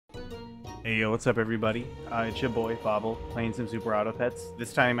Hey yo, what's up everybody? It's your boy Fobble, playing some Super Auto Pets.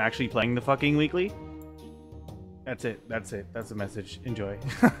 This time actually playing the fucking weekly. That's it, that's it, that's the message. Enjoy.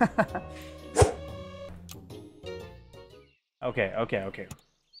 Okay.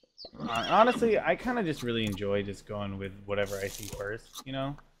 Honestly, I kind of just really enjoy just going with whatever I see first, you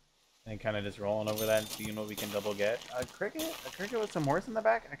know? And kind of just rolling over that and seeing what we can double get. A cricket with some horse in the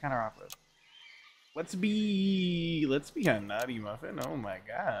back, I kind of rock with. Let's be a naughty muffin, oh my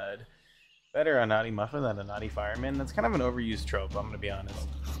god. Better a naughty muffin than a naughty fireman. That's kind of an overused trope, I'm gonna be honest.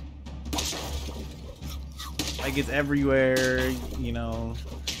 Like, it's everywhere, you know.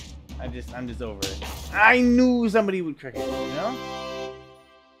 I'm just over it. I knew somebody would cricket, you know?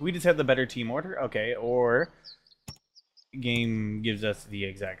 We just had the better team order, okay, or game gives us the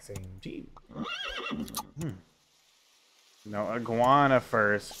exact same team. No, iguana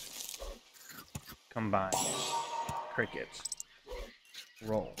first. Combine. Cricket.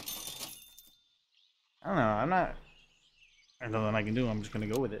 Roll. I don't know, I'm not... There's nothing I can do, I'm just gonna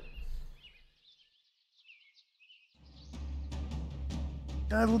go with it.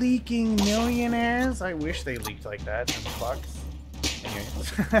 The leaking millionaires? I wish they leaked like that, them fucks.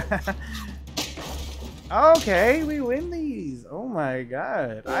 Anyways. Okay, we win these! Oh my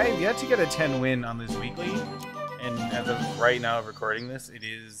god. I've yet to get a 10 win on this weekly. And as of right now of recording this, it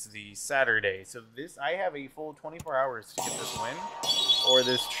is the Saturday. So this, I have a full 24 hours to get this win. Or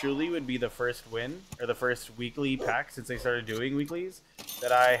this truly would be the first win, or the first weekly pack since they started doing weeklies,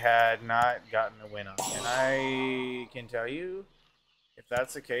 that I had not gotten a win on. And I can tell you, if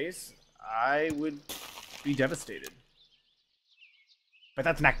that's the case, I would be devastated. But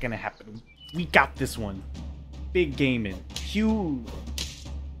that's not gonna happen. We got this one. Big gaming. Huge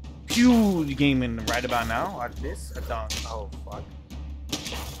gaming right about now. Watch this. A dunk. Oh, fuck.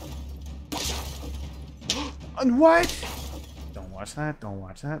 And what? Don't watch that. Don't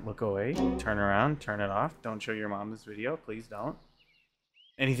watch that. Look away. Turn around. Turn it off. Don't show your mom this video. Please don't.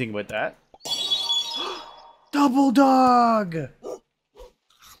 Anything but that. Double dog! Okay.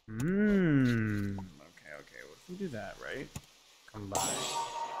 What if we do that, right? Combine.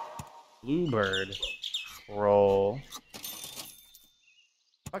 Bluebird. Roll.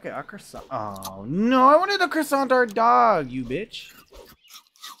 Okay, a croissant. Oh, no, I wanted a croissant our dog, you bitch.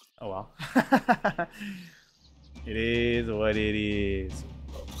 Oh, well. It is what it is.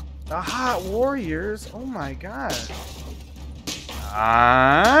 The Hot Warriors? Oh my god.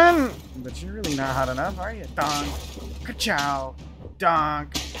 But you're really not hot enough, are you? Donk. Ka-chow.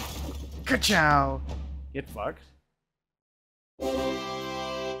 Donk. Ka-chow. Get fucked.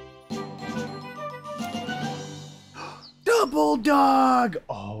 Double dog!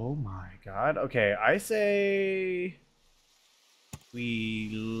 Oh my god. Okay, I say...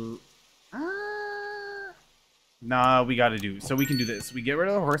 we... Nah, we gotta do... So we can do this. We get rid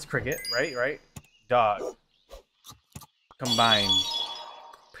of the horse cricket, right? Dog. Combine.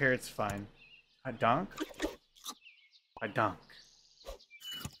 Parrot's fine. A donk? A donk.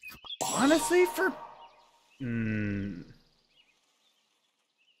 Honestly, for...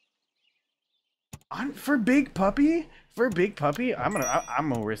 For big puppy, I'm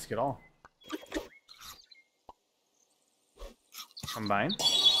gonna risk it all. Combine.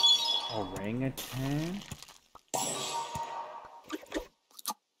 Orangutan.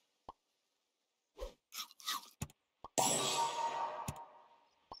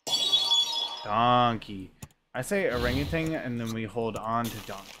 Donkey. I say orangutan, and then we hold on to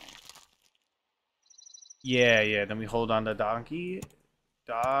donkey. Yeah. Then we hold on to donkey.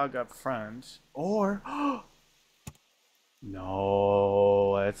 Dog up front, or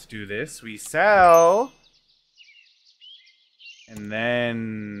no, let's do this. We sell, and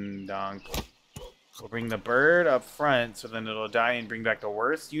then donkey. We'll bring the bird up front, so then it'll die and bring back the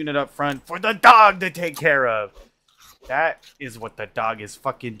worst unit up front for the dog to take care of. That is what the dog is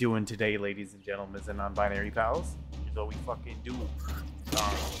fucking doing today, ladies and gentlemen, and non-binary pals. Here's what we fucking do.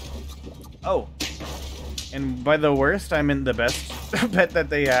 Oh. And by the worst, I meant the best pet that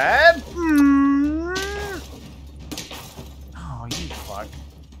they had. Oh, you fuck.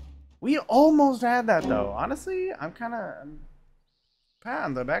 We almost had that, though. Honestly, I'm kind of pat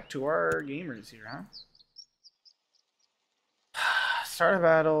on the back to our gamers here, huh? Start a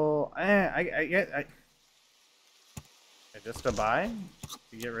battle. Just a buy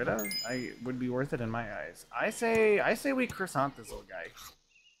to get rid of. I would be worth it in my eyes. I say we croissant this little guy.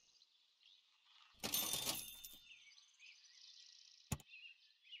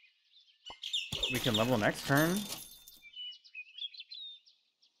 We can level next turn.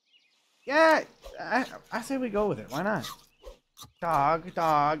 Yeah, I say we go with it. Why not? Dog,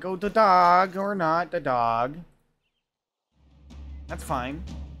 go the dog or not the dog. That's fine.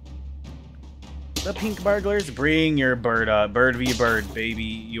 The pink burglars, bring your bird up. Bird v bird, baby.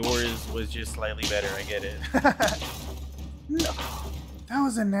 Yours was just slightly better. I get it. No, that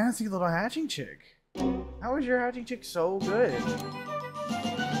was a nasty little hatching chick. How was your hatching chick so good?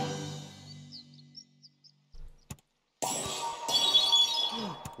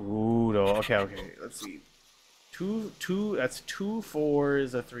 Ooh, no. Okay. Let's see. Two. That's 2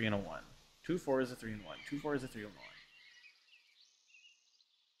 4s, a 3, and a 1. 2 4s, a 3, and 1. 2 4s, a 3, and 1.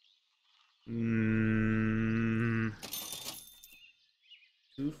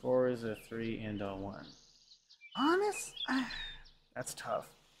 2 4s, a 3, and a 1. Honest? That's tough.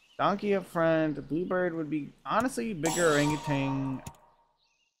 Donkey up front. Bluebird would be honestly bigger orangutan.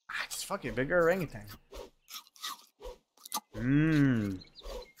 Just fuck it, bigger orangutan.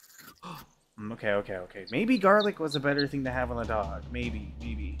 Okay. Maybe garlic was a better thing to have on the dog. Maybe.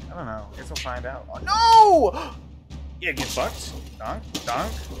 I don't know. Guess we'll find out. Oh no! Yeah, get fucked.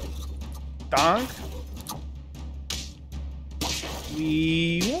 Donk.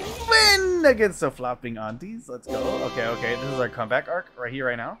 We win against the flopping aunties. Let's go. Okay. This is our comeback arc right here,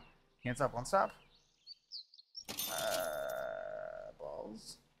 right now. Can't stop, won't stop.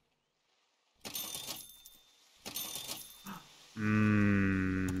 Balls.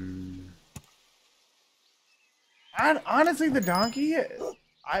 Honestly, the donkey,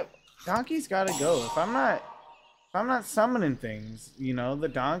 donkey's gotta go. If I'm not summoning things, you know, the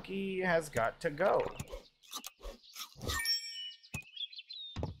donkey has got to go.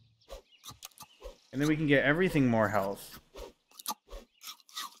 And then we can get everything more health.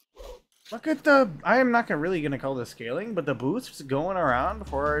 Look at the... I am not really going to call this scaling, but the boosts going around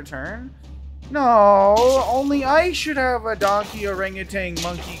before our turn? No, only I should have a donkey orangutan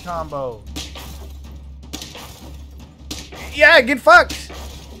monkey combo. Yeah, get fucked!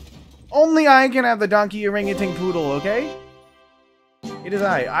 Only I can have the donkey orangutan poodle, okay? It is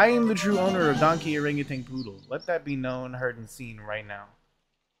I. I am the true owner of donkey orangutan poodle. Let that be known, heard, and seen right now.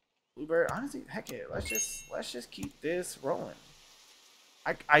 Bluebird, honestly, heck it. Let's just keep this rolling.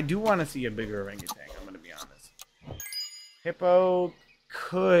 I do want to see a bigger orangutan, I'm gonna be honest. Hippo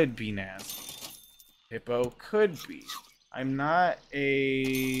could be nasty. Hippo could be. I'm not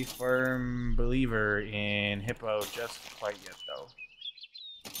a firm believer in Hippo just quite yet, though.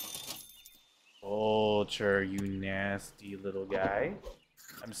 Vulture, you nasty little guy.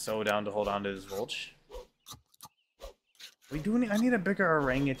 I'm so down to hold on to this Vulture. I need a bigger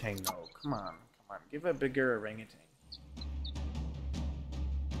orangutan, though. Come on. Give a bigger orangutan.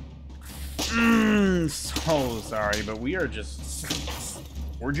 So sorry, but we're just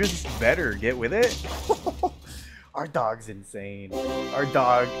better. Get with it. Our dog's insane. Our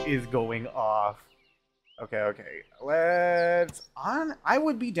dog is going off. Okay. I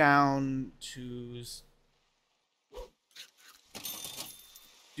would be down to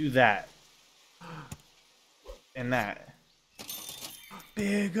do that. And that.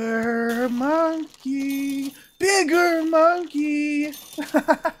 Bigger monkey! Bigger monkey!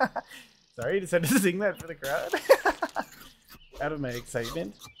 Sorry, I just had to sing that for the crowd. Out of my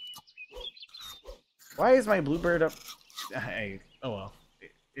excitement. Why is my bluebird up? Hey, oh well.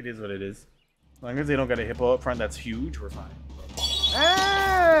 It is what it is. As long as they don't got a hippo up front that's huge, we're fine.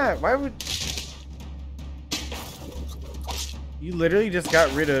 Ah! Why would... You literally just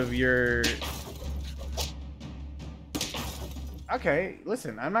got rid of your... Okay,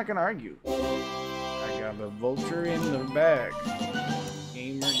 listen, I'm not gonna argue. I got the vulture in the back.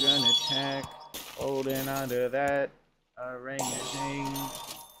 Gamer gonna attack. Holding onto that. Orangutan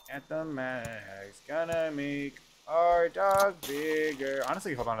at the max. Gonna make our dog bigger.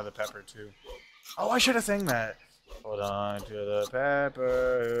 Honestly, hold on to the pepper too. Oh, I should have sang that. Hold on to the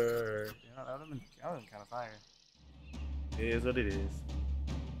pepper. You know, that would have been kind of fire. It is what it is.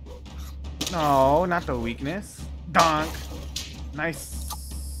 No, not the weakness. Donk. Nice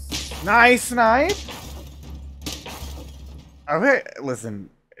knife. Okay, listen.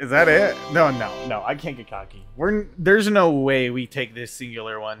 Is that it? No, I can't get cocky. There's no way we take this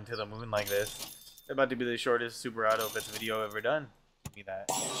singular one to the moon like this. It's about to be the shortest Super Auto Pets video I've ever done. Give me that.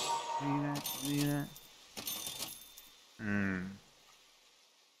 Give me that.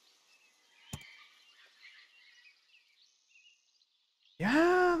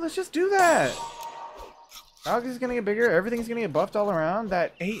 Yeah, let's just do that. Dog is gonna get bigger. Everything's gonna get buffed all around.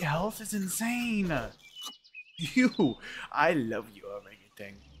 That 8 health is insane. I love you,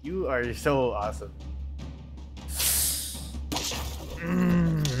 orangutan. You are so awesome.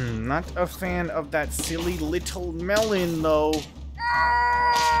 Not a fan of that silly little melon, though.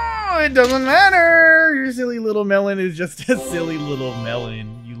 It doesn't matter. Your silly little melon is just a silly little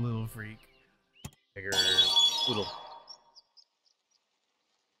melon, you little freak. Bigger poodle.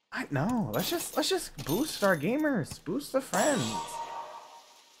 No, let's just boost our gamers, boost the friends.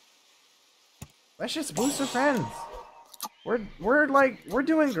 Let's just boost the friends. We're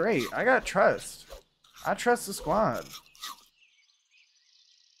doing great. I got trust. I trust the squad.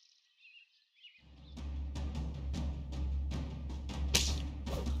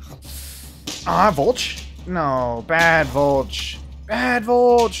 Ah, Vulture? No, bad Vulture. Bad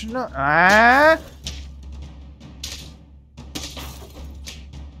Vulture. No. Ah.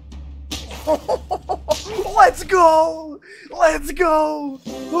 Let's go! Let's go!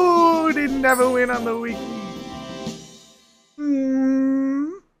 Who didn't have a win on the weekly?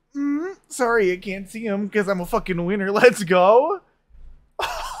 Sorry, I can't see him because I'm a fucking winner. Let's go!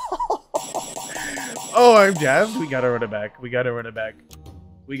 Oh, I'm jazzed. We gotta run it back. We gotta run it back.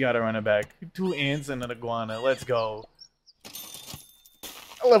 We gotta run it back. 2 ants and an iguana. Let's go.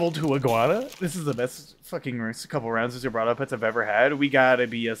 A level 2 iguana. This is the best fucking couple rounds as your brought up pets I've ever had. We gotta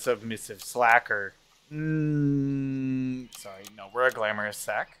be a submissive slacker. Sorry, no, we're a glamorous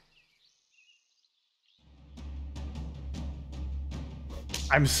sack.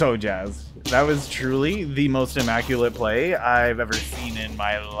 I'm so jazzed. That was truly the most immaculate play I've ever seen in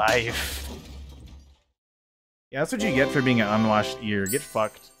my life. Yeah, that's what you get for being an unwashed ear. Get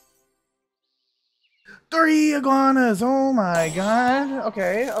fucked. 3 iguanas! Oh my god.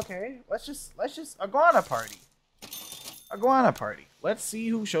 Okay. Let's just iguana party. Iguana party. Let's see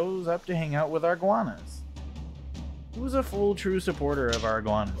who shows up to hang out with our iguanas. Who's a full true supporter of our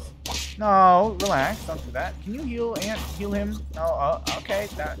iguanas? No, relax, don't do that. Can you heal Ant? Heal him? No, okay,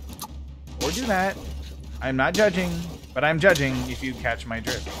 that. Or do that. I'm not judging, but I'm judging if you catch my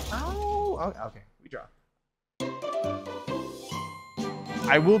drift. Oh, okay, we draw.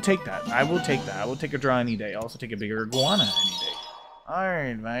 I will take that. I will take that. I will take a draw any day. I'll also take a bigger iguana any day.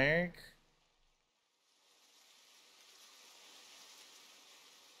 Alright, Mike.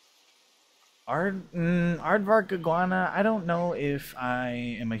 Aardvark Iguana, I don't know if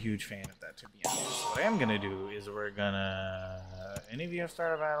I am a huge fan of that, to be honest. What I am gonna do is we're gonna... Any of you have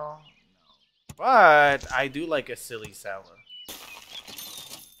started a battle? No. But I do like a silly Sala.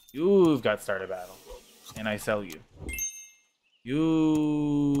 You've got started battle. And I sell you.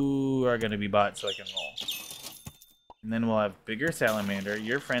 You are gonna be bought so I can roll. And then we'll have bigger Salamander,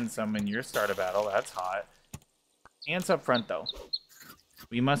 your friend summon, your starter battle. That's hot. Ants up front, though.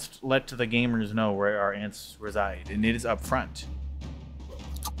 We must let the gamers know where our ants reside, and it is up front.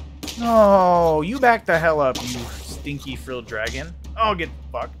 No, you back the hell up, you stinky frilled dragon. Oh, get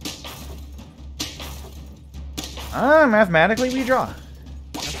fucked. Mathematically we draw.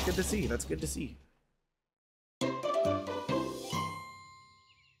 That's good to see. That's good to see.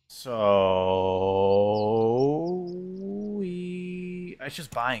 So it's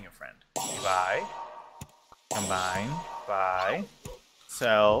just buying a friend. Buy, combine, buy,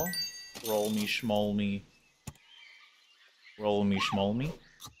 sell, roll me, schmoll me, roll me, schmoll me.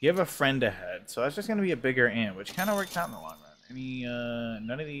 You have a friend ahead, so that's just gonna be a bigger ant, which kind of works out in the long run.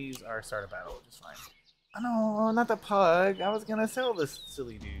 None of these are start a battle, which is fine. Oh no, not the pug. I was gonna sell this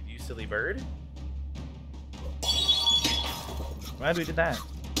silly dude, you silly bird. Glad we did that.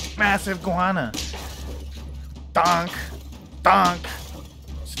 Massive guana. Donk. Donk.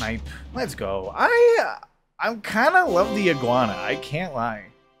 Snipe. Let's go. I kind of love the iguana. I can't lie.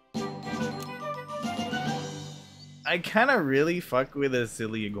 I kind of really fuck with a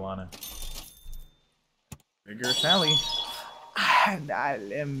silly iguana. Bigger Sally. I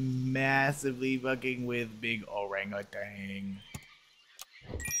am massively fucking with big orangutan.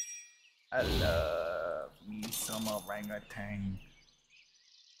 I love me some orangutan.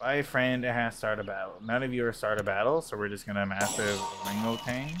 Bye, friend. It has start a battle. None of you are start a battle, so we're just gonna massive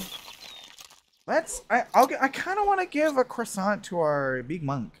orangutan. I kind of want to give a croissant to our big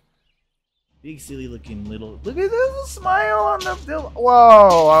monk. Big silly looking little. Look at this smile on the bill. Whoa.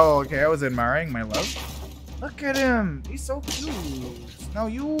 Oh, okay. I was admiring my love. Look at him. He's so cute. No,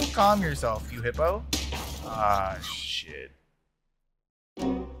 you calm yourself, you hippo. Ah, shit.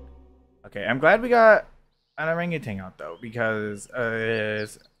 Okay, I'm glad we got an orangutan out though, because a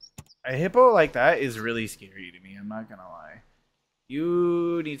hippo like that is really scary to me. I'm not gonna lie.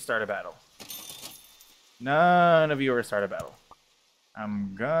 You need to start a battle. None of you are start a battle.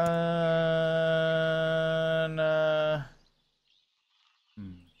 I'm gonna...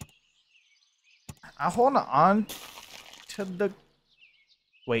 I'll hold on to the...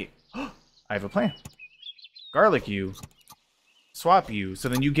 Wait. I have a plan. Garlic you. Swap you. So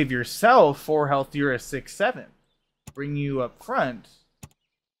then you give yourself 4 health. You're a 6/7. Bring you up front.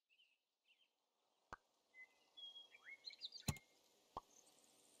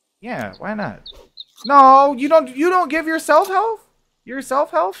 Yeah, why not? No, you don't give yourself health? Your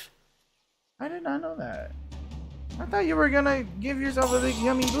self-health? I did not know that. I thought you were gonna give yourself a big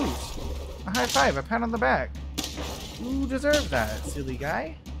yummy boost. A high five, a pat on the back. You deserve that, silly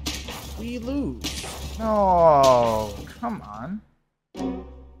guy. We lose. No, come on.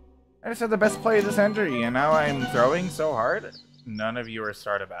 I just had the best play of the century, and now I'm throwing so hard. None of you are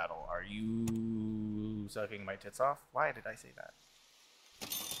start a battle. Are you sucking my tits off? Why did I say that?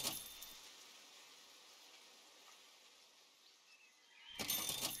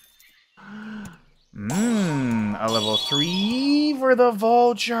 A level 3 for the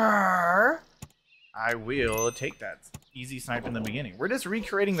Vulture. I will take that. Easy snipe in the beginning. We're just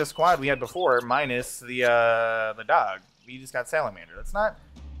recreating the squad we had before, minus the dog. We just got Salamander. That's not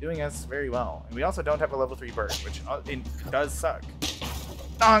doing us very well. And we also don't have a level 3 bird, which it does suck.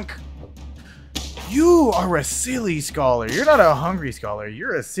 Donk! You are a silly scholar. You're not a hungry scholar.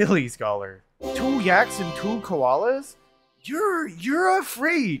 You're a silly scholar. 2 yaks and 2 koalas? You're a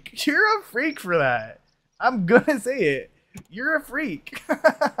freak. You're a freak for that. I'm gonna say it. You're a freak.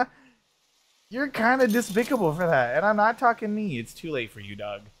 You're kind of despicable for that. And I'm not talking me. It's too late for you,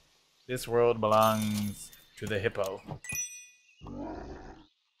 dog. This world belongs to the hippo.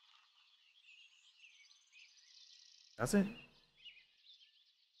 Does it?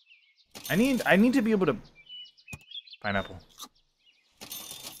 I need to be able to... Pineapple.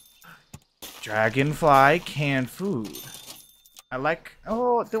 Dragonfly canned food. I like...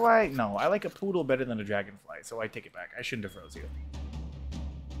 Oh, do I? No, I like a poodle better than a dragonfly, so I take it back. I shouldn't have froze you.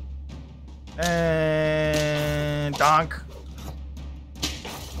 And... Donk.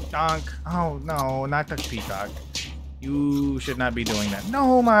 Donk. Oh, no, not the peacock. You should not be doing that.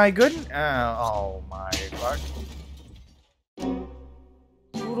 No, my goodness. Oh, my fuck.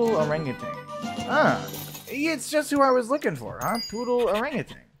 Poodle orangutan. Ah, it's just who I was looking for, huh? Poodle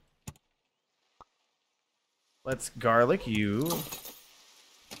orangutan. Let's garlic you.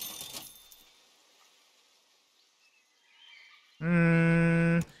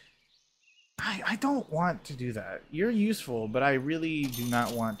 I don't want to do that. You're useful, but I really do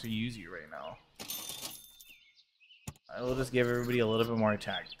not want to use you right now. I will just give everybody a little bit more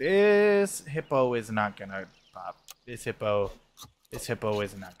attack. This hippo is not gonna pop. This hippo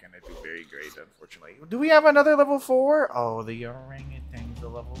is not gonna do very great, unfortunately. Do we have another level 4? Oh, the orangutan's a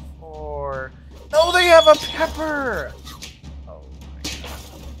level 4. No, they have a pepper! Oh my god.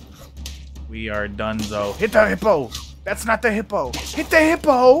 We are donezo. Hit the hippo! That's not the hippo! Hit the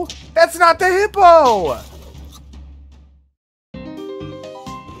hippo! That's not the hippo!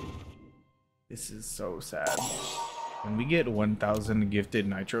 This is so sad. When we get 1,000 gifted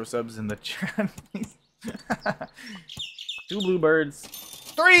nitro subs in the chat, please. 2 bluebirds.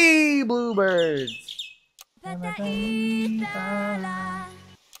 3 bluebirds!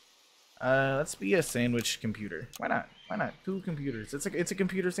 Let's be a sandwich computer. Why not? Why not? 2 computers. It's a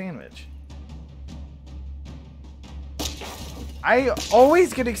computer sandwich. I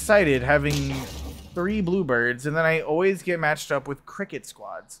always get excited having 3 bluebirds, and then I always get matched up with cricket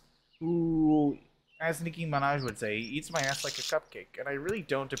squads, who, as Nicki Minaj would say, eats my ass like a cupcake, and I really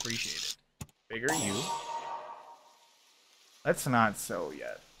don't appreciate it. Bigger you. Let's not sell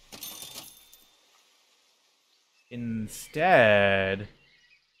yet. Instead,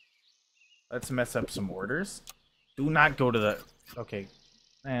 let's mess up some orders. Do not go to the... Okay,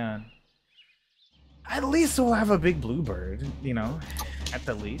 man. At least we'll have a big bluebird, you know, at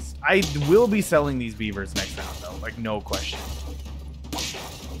the least. I will be selling these beavers next round, though, like, no question.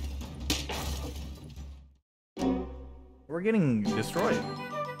 We're getting destroyed.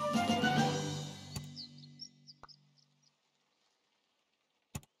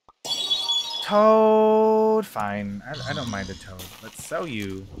 Toad! Fine. I don't mind a toad. Let's sell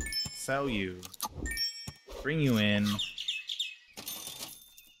you. Sell you. Bring you in.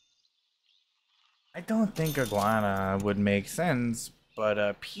 I don't think iguana would make sense, but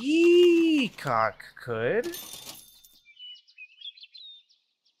a peacock could.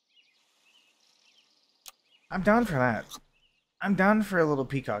 I'm down for that. I'm down for a little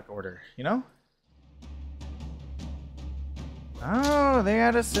peacock order, you know? Oh, they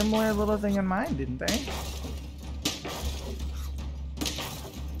had a similar little thing in mind, didn't they?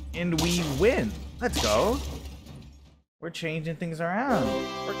 And we win. Let's go. We're changing things around.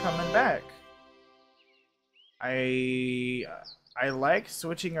 We're coming back. I like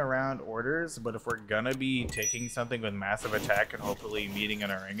switching around orders, but if we're gonna be taking something with massive attack and hopefully meeting an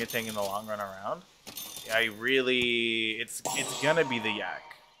orangutan in the long run around, it's gonna be the yak.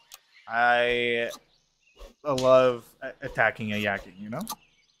 I love attacking a yakking, you know?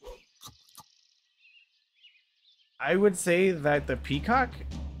 I would say that the peacock,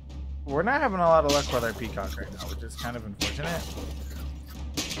 we're not having a lot of luck with our peacock right now, which is kind of unfortunate.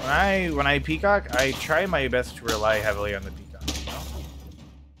 When I peacock, I try my best to rely heavily on the peacock, you know?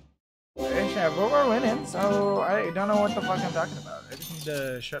 Yeah, but we're winning, so I don't know what the fuck I'm talking about. I just need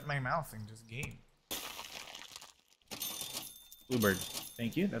to shut my mouth and just game. Bluebird.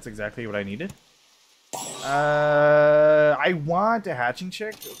 Thank you. That's exactly what I needed. I want a hatching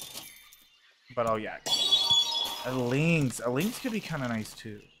chick, but I'll yak. A lynx. A lynx could be kind of nice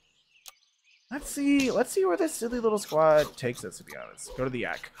too. Let's see where this silly little squad takes us, to be honest. Go to the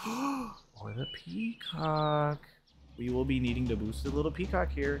yak. Or the peacock. We will be needing to boost the little peacock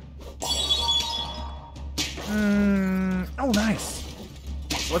here. Oh, nice.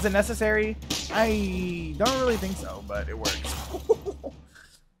 Was it necessary? I don't really think so, but it works.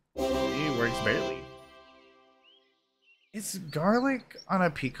 It works barely. Is garlic on a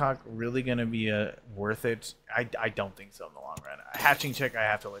peacock really going to be worth it? I don't think so in the long run. A hatching chick, I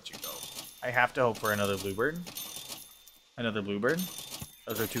have to let you go. I have to hope for another bluebird. Another bluebird.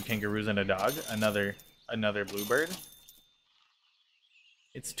 Those are 2 kangaroos and a dog. Another bluebird.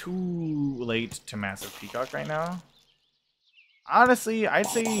 It's too late to massive peacock right now. Honestly, I'd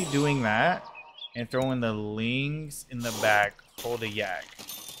say doing that and throwing the lynx in the back, hold a yak.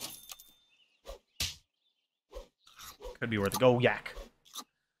 Could be worth it. Go yak.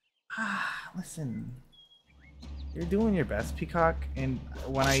 Listen. You're doing your best, Peacock, and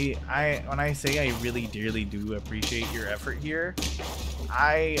when I say I really dearly do appreciate your effort here,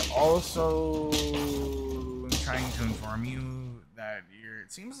 I also am trying to inform you that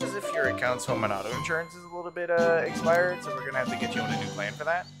it seems as if your account's home and auto insurance is a little bit expired, so we're gonna have to get you on a new plan for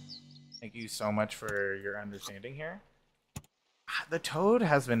that. Thank you so much for your understanding here. The toad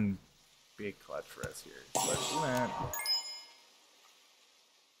has been big clutch for us here. Let's do that.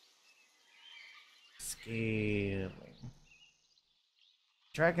 Scaling.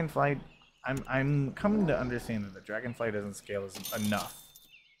 Dragonfly, I'm coming to understand that the Dragonfly doesn't scale as enough.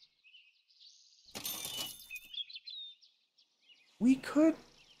 We could...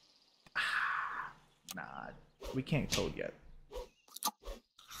 Nah, we can't toad yet.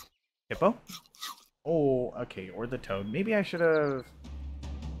 Hippo? Oh, okay, or the toad. Maybe I should have...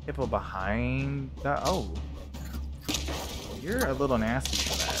 Hippo behind the... Oh. You're a little nasty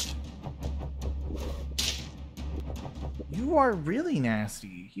for that. You are really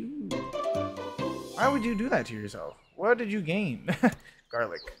nasty. You... Why would you do that to yourself? What did you gain?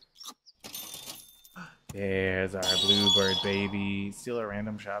 Garlic. There's our bluebird, baby. Steal a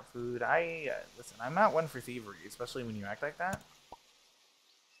random shop food. Listen, I'm not one for thievery, especially when you act like that.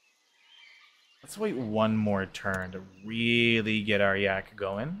 Let's wait one more turn to really get our yak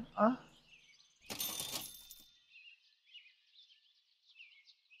going. Oh,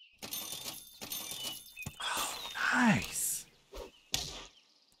 nice.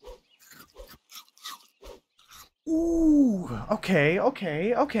 Ooh, okay.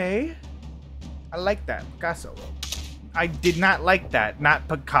 I like that, Picasso. I did not like that, not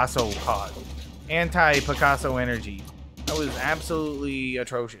Picasso cause. Anti-Picasso energy. That was absolutely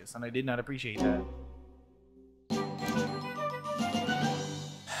atrocious, and I did not appreciate that.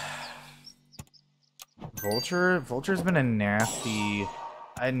 Vulture's been a nasty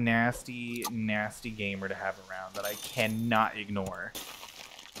gamer to have around that I cannot ignore.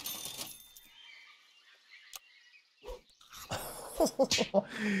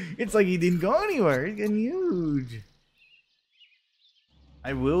 It's like he didn't go anywhere. He's getting huge.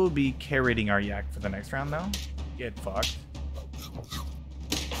 I will be carroting our yak for the next round, though. Get fucked.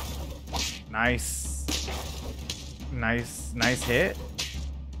 Nice hit.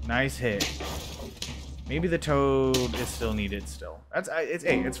 Nice hit. Maybe the toad is still needed. Still,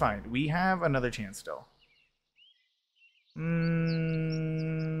 it's fine. We have another chance still. Do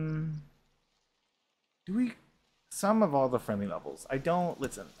we? Some of all the friendly levels. I don't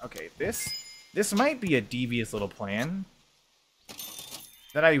listen. Okay, this might be a devious little plan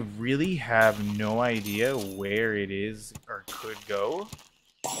that I really have no idea where it is or could go.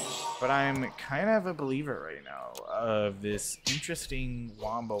 But I'm kind of a believer right now of this interesting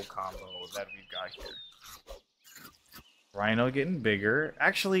wombo combo that we've got here. Rhino getting bigger.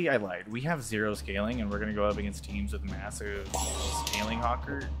 Actually, I lied. We have 0 scaling, and we're going to go up against teams with massive scaling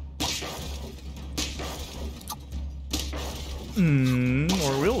hawker.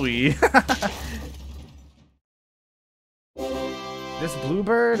 Or will we? This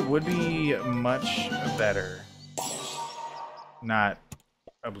bluebird would be much better. Not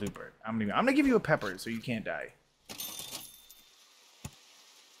a bluebird. I'm gonna give you a pepper so you can't die.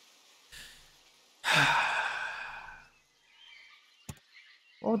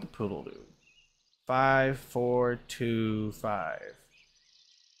 What would the poodle do? 5, 4, 2, 5.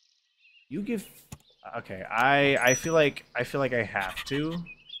 You give. Okay, I feel like I have to.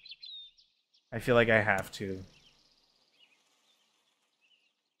 I feel like I have to.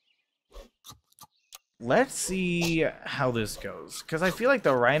 Let's see how this goes. Because I feel like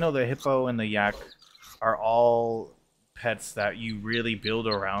the rhino, the hippo, and the yak are all pets that you really build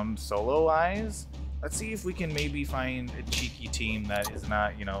around solo-wise. Let's see if we can maybe find a cheeky team that is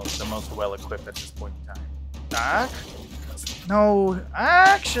not, you know, the most well-equipped at this point in time. Doc? No,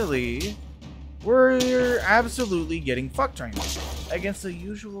 actually, we're absolutely getting fucked right now. Against the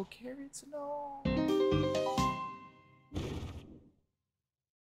usual carrots? No.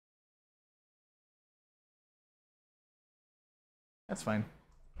 That's fine.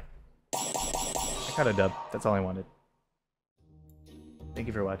 I got a dub. That's all I wanted. Thank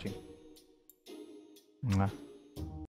you for watching. Mwah.